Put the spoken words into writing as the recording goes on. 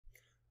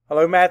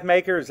Hello math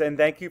makers, and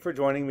thank you for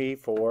joining me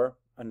for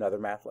another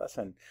math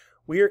lesson.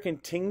 We are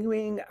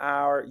continuing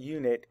our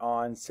unit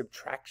on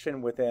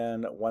subtraction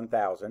within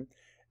 1000,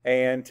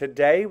 and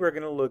today we're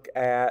going to look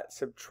at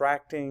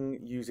subtracting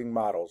using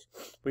models.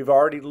 We've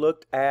already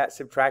looked at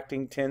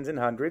subtracting tens and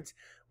hundreds.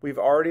 We've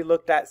already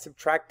looked at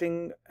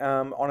subtracting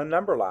on a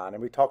number line,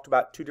 and we talked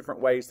about two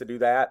different ways to do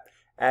that,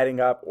 adding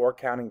up or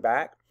counting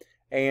back.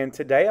 And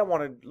today I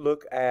want to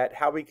look at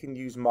how we can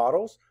use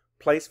models,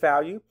 place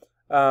value,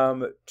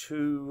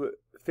 to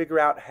figure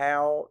out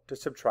how to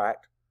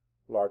subtract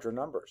larger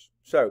numbers.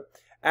 So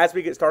as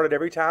we get started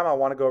every time, I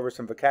want to go over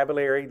some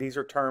vocabulary. These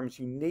are terms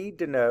you need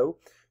to know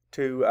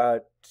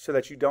so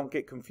that you don't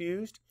get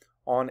confused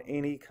on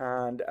any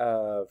kind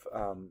of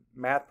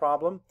math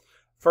problem.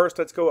 First,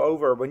 let's go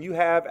over when you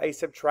have a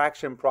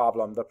subtraction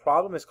problem. The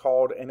problem is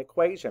called an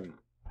equation.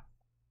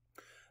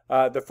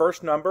 The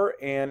first number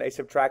in a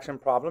subtraction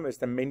problem is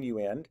the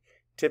minuend.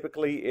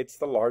 Typically, it's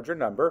the larger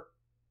number.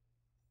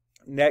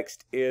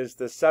 Next is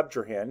the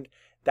subtrahend.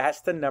 That's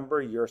the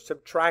number you're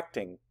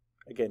subtracting.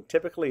 Again,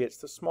 typically it's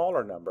the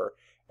smaller number.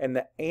 And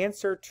the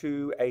answer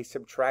to a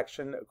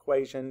subtraction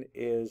equation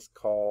is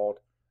called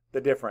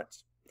the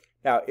difference.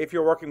 Now, if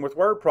you're working with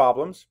word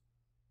problems,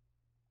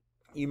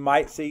 you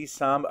might see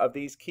some of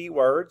these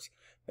keywords,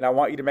 and I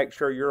want you to make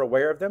sure you're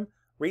aware of them.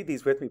 Read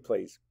these with me,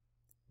 please.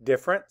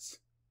 Difference,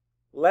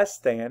 less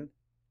than,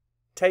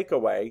 take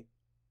away,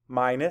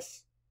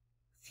 minus,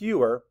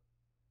 fewer,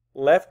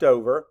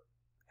 leftover,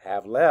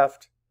 have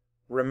left,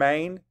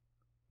 remain,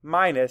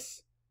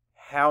 minus,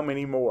 how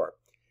many more.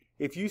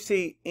 If you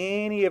see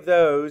any of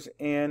those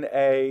in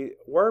a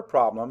word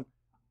problem,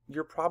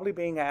 you're probably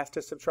being asked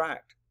to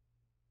subtract.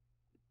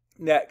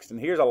 Next, and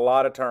here's a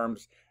lot of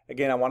terms.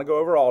 Again, I want to go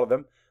over all of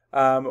them.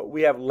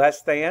 We have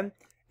less than.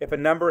 If a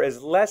number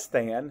is less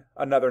than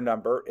another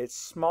number, it's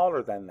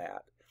smaller than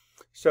that.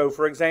 So,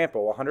 for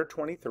example,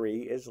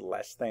 123 is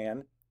less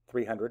than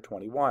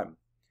 321.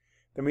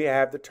 Then we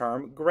have the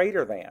term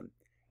greater than.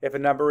 If a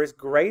number is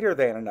greater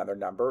than another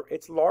number,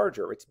 it's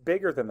larger, it's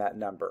bigger than that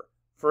number.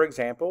 For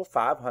example,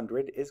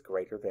 500 is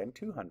greater than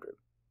 200.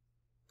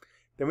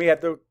 Then we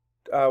have the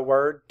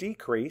word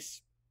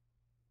decrease.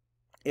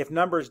 If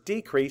numbers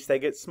decrease, they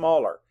get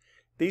smaller.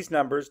 These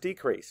numbers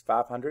decrease,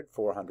 500,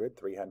 400,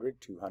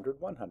 300, 200,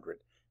 100.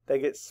 They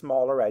get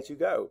smaller as you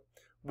go.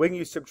 When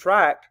you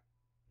subtract,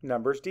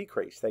 numbers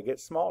decrease, they get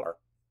smaller.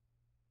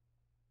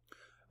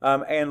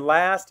 And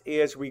last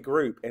is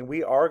regroup, and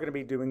we are going to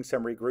be doing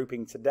some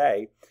regrouping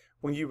today.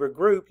 When you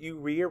regroup, you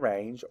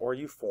rearrange or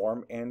you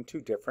form into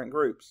different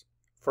groups.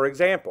 For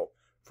example,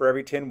 for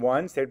every 10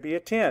 ones, there'd be a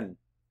 10.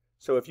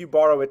 So if you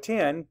borrow a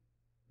 10,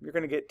 you're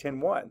going to get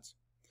 10 ones.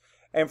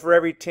 And for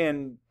every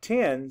 10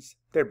 tens,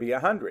 there'd be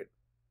 100.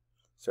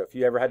 So if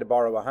you ever had to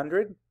borrow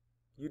 100,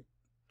 you'd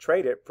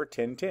trade it for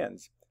 10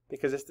 tens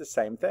because it's the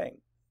same thing.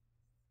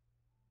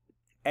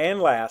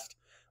 And last,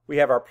 we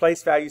have our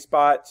place value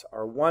spots,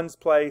 our ones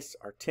place,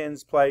 our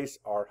tens place,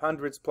 our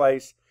hundreds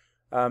place.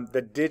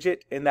 The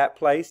digit in that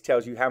place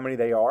tells you how many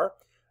they are.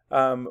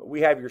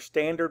 We have your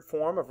standard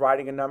form of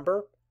writing a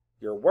number,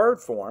 your word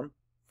form,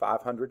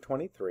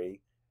 523,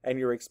 and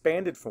your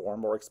expanded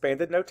form or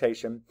expanded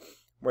notation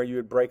where you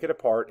would break it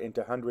apart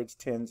into hundreds,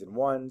 tens, and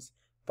ones.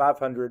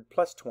 500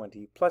 plus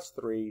 20 plus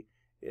 3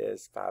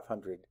 is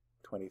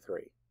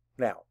 523.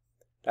 Now,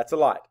 that's a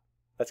lot.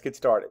 Let's get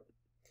started.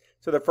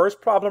 So the first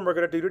problem we're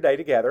going to do today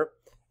together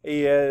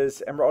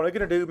is, and we're only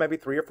going to do maybe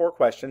 3 or 4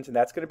 questions, and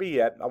that's going to be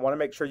it. I want to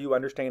make sure you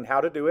understand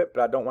how to do it,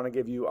 but I don't want to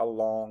give you a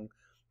long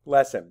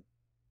lesson.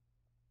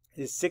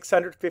 Is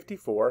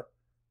 654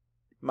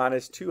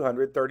 minus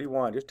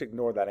 231. Just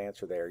ignore that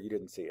answer there. You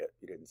didn't see it.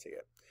 You didn't see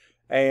it.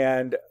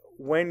 And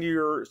when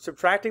you're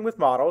subtracting with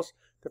models,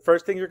 the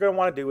first thing you're going to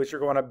want to do is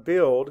you're going to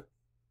build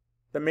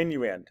the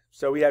minuend.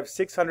 So we have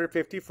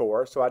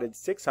 654. So I did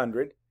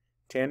 600,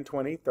 10,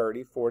 20,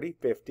 30, 40,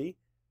 50,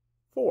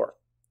 4.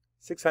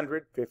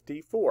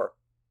 654.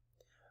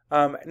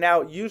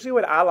 Now, usually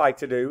what I like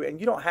to do, and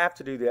you don't have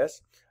to do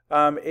this,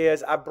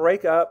 is I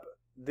break up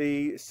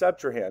the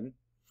subtrahend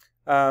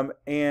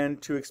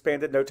into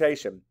expanded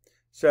notation.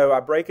 So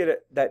I break it at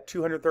that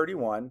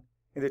 231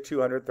 into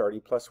 230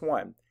 plus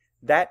 1.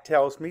 That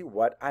tells me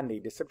what I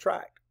need to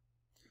subtract.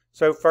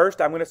 So first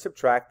I'm going to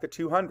subtract the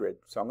 200.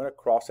 So I'm going to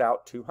cross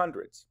out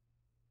 200s.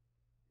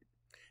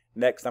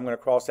 Next I'm going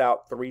to cross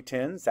out 3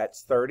 tens.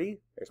 That's 30.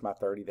 There's my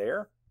 30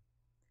 there.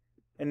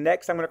 And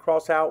next I'm going to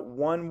cross out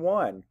 1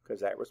 1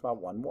 because that was my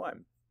 1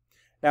 1.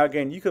 Now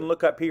again, you can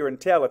look up here and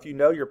tell if you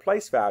know your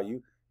place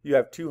value, you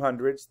have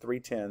 200s, 3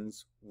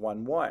 tens,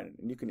 1 1.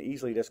 And you can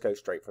easily just go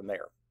straight from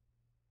there.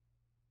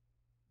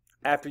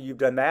 After you've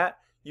done that,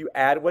 you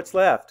add what's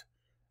left.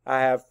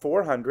 I have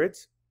 4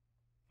 hundreds,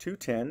 2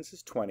 tens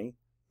is 20,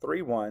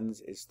 3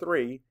 ones is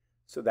 3.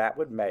 So that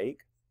would make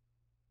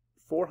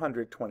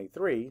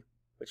 423,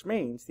 which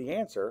means the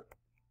answer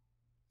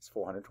is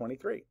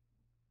 423.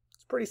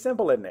 It's pretty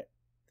simple, isn't it?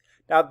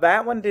 Now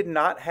that one did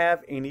not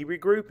have any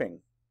regrouping.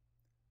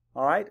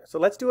 All right, so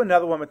let's do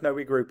another one with no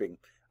regrouping.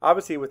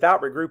 Obviously,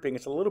 without regrouping,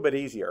 it's a little bit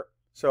easier.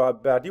 So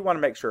but I do want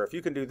to make sure if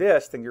you can do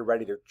this, then you're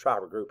ready to try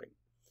regrouping.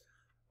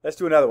 Let's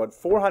do another one.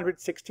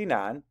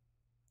 469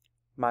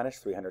 minus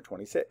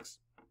 326.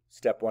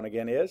 Step 1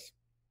 again is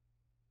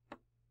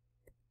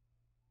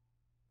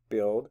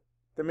build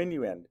the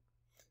menu end.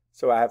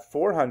 So I have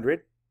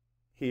 400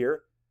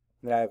 here,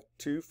 and then I have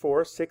 2,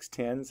 4, 6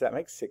 tens, that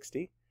makes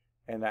 60,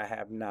 and I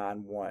have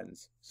 9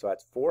 ones. So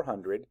that's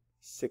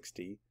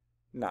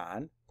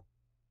 469.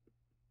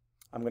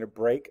 I'm going to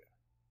break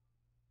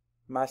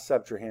my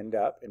subtrahend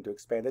up into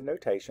expanded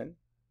notation,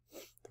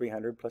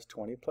 300 plus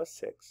 20 plus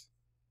 6,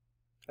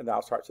 and then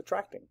I'll start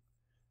subtracting.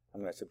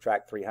 I'm going to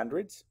subtract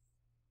 300s,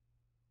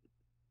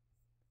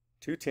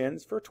 2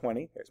 tens for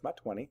 20, there's my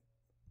 20,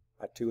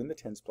 my 2 in the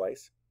tens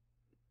place,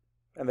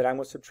 and then I'm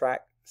going to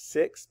subtract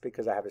 6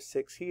 because I have a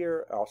 6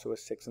 here, also a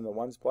 6 in the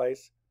ones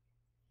place.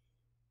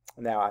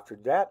 Now after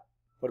that,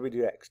 what do we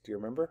do next? Do you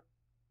remember?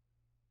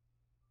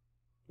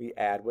 We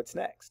add what's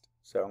next.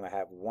 So I'm going to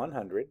have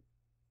 100,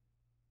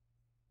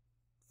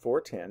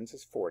 4 tens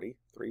is 40,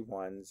 3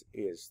 ones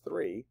is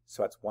 3,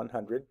 so that's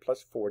 100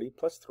 plus 40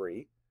 plus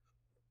 3.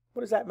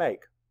 What does that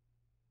make?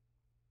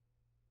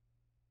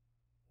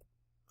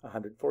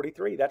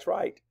 143, that's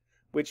right.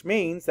 Which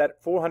means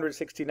that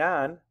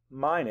 469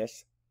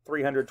 minus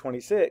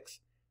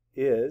 326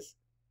 is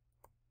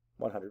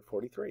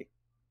 143.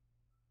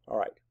 All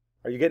right,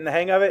 are you getting the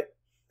hang of it?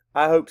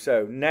 I hope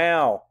so.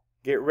 Now,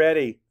 get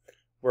ready.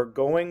 We're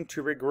going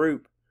to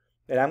regroup.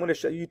 And I'm going to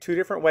show you 2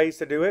 different ways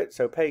to do it,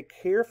 so pay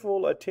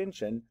careful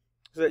attention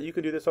so that you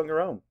can do this on your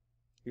own.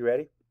 You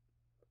ready?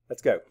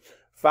 Let's go.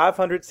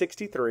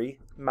 563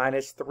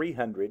 minus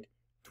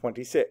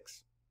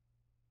 326.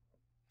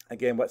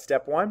 Again, what's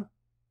step 1?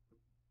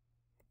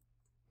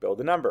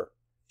 Build a number.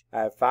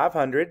 I have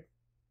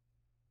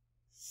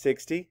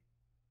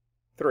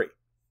 563.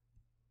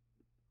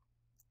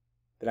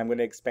 Then I'm going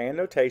to expand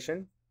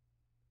notation,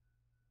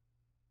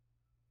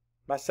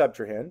 my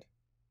subtrahend.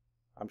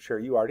 I'm sure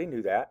you already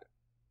knew that.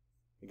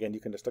 Again,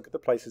 you can just look at the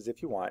places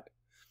if you want.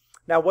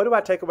 Now, what do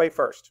I take away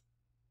first?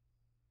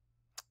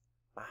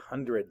 My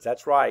hundreds,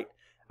 that's right.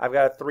 I've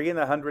got a 3 in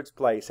the hundreds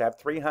place. I have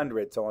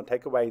 300, so I'll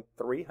take away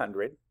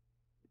 300.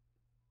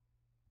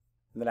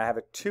 And then I have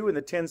a 2 in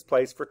the tens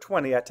place for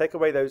 20. I take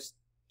away those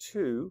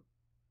 2.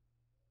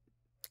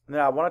 And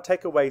then I want to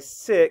take away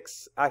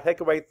 6. I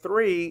take away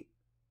 3,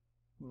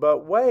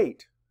 but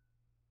wait.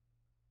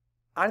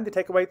 I need to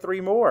take away 3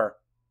 more,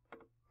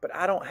 but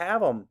I don't have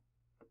them.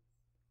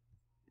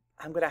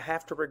 I'm going to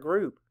have to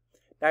regroup.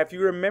 Now, if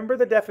you remember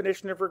the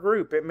definition of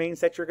regroup, it means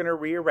that you're going to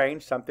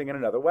rearrange something in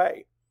another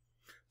way.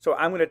 So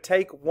I'm going to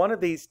take one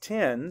of these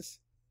tens,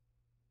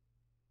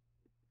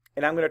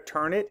 and I'm going to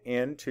turn it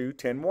into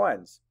 10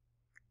 ones.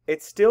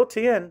 It's still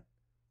 10.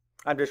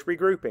 I'm just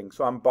regrouping.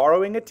 So I'm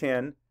borrowing a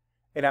 10,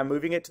 and I'm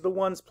moving it to the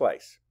ones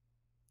place.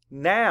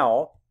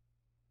 Now,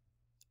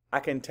 I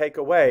can take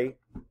away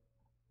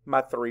my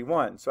 3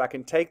 ones. So I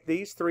can take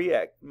these 3,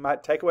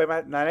 take away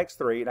my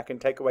 9x3, and I can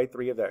take away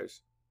 3 of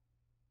those.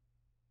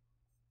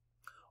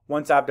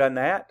 Once I've done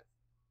that,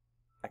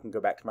 I can go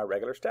back to my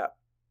regular step.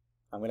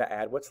 I'm going to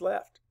add what's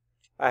left.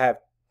 I have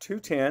 2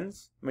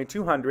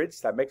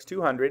 hundreds, that makes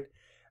 200.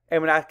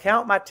 And when I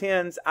count my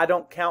tens, I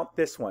don't count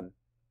this one.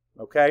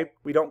 Okay?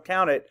 We don't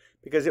count it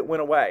because it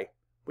went away.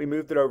 We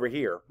moved it over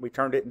here. We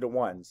turned it into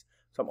ones.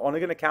 So I'm only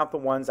going to count the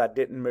ones I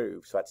didn't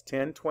move. So that's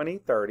 10, 20,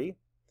 30.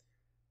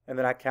 And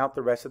then I count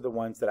the rest of the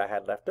ones that I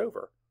had left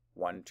over.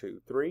 1,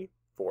 2, 3,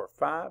 4,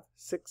 5,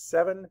 6,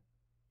 7.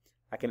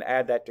 I can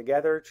add that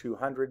together,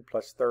 200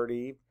 plus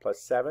 30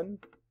 plus 7.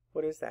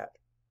 What is that?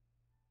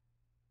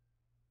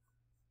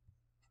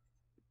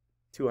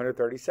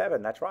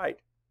 237, that's right.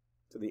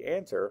 So the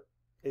answer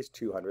is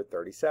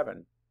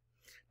 237.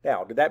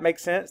 Now, did that make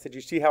sense? Did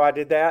you see how I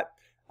did that?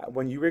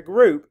 When you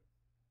regroup,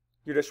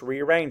 you're just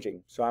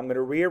rearranging. So I'm going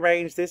to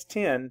rearrange this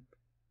 10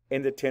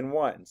 into 10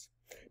 ones.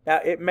 Now,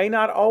 it may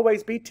not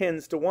always be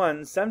tens to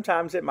ones.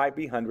 Sometimes it might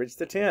be hundreds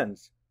to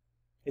tens.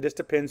 It just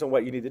depends on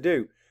what you need to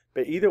do.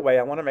 But either way,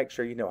 I want to make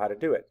sure you know how to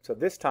do it. So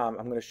this time,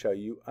 I'm going to show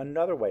you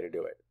another way to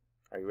do it.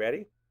 Are you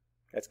ready?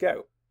 Let's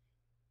go.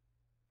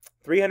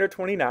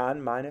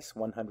 329 minus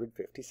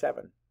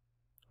 157.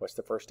 What's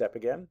the first step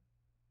again?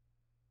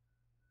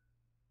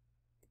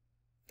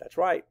 That's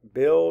right.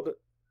 Build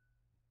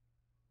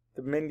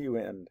the menu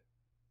end.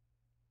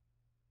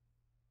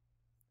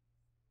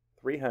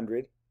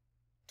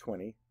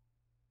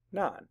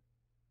 329.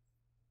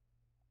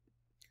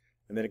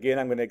 And then again,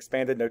 I'm going to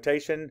expand the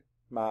notation,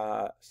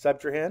 my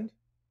subtrahend,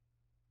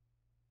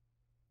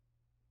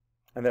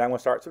 and then I'm going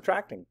to start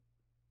subtracting.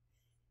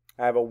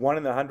 I have a 1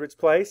 in the hundreds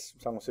place,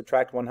 so I'm going to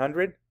subtract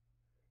 100.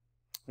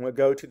 I'm going to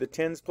go to the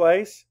tens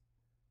place,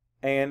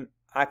 and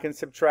I can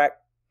subtract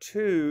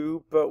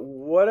 2, but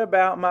what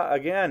about my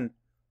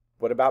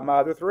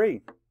other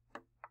 3?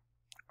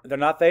 They're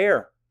not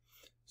there.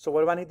 So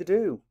what do I need to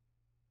do?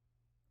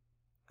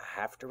 I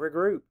have to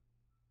regroup.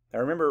 Now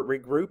remember,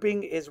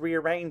 regrouping is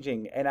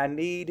rearranging, and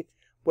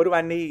what do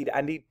I need?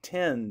 I need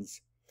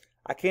tens.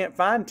 I can't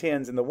find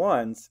tens in the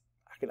ones.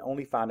 I can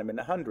only find them in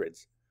the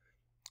hundreds.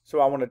 So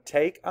I want to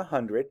take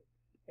 100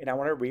 and I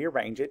want to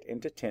rearrange it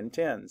into 10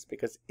 tens,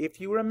 because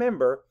if you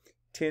remember,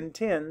 10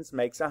 tens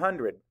makes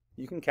 100.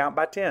 You can count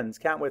by tens.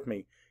 Count with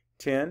me.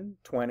 10,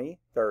 20,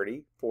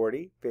 30,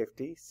 40,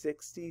 50,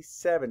 60,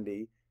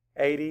 70,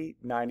 80,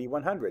 90,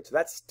 100. So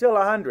that's still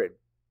 100.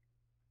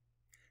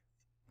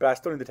 But I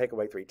still need to take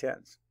away 3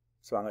 tens.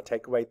 So I'm going to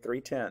take away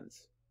 3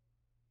 tens.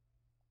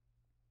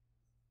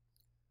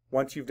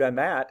 Once you've done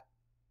that,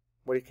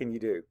 what can you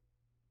do?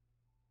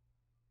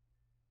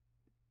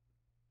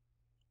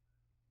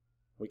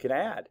 We can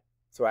add.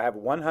 So I have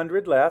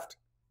 100 left.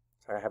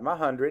 So I have my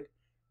 100.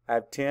 I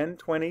have 10,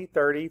 20,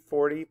 30,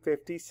 40,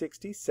 50,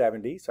 60,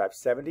 70. So I have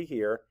 70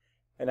 here.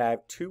 And I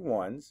have 2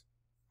 ones.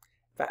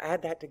 If I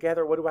add that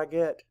together, what do I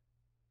get?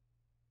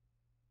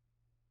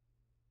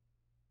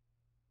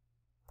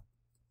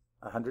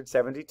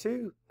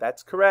 172.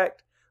 That's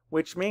correct.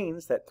 Which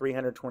means that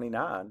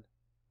 329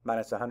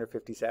 minus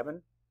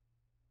 157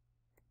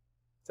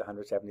 is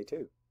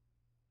 172.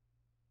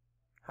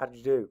 How did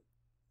you do?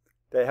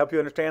 Did it help you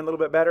understand a little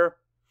bit better?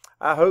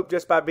 I hope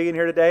just by being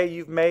here today,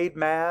 you've made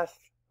math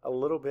a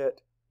little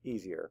bit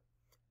easier.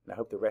 And I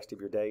hope the rest of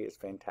your day is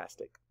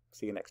fantastic.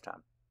 See you next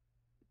time.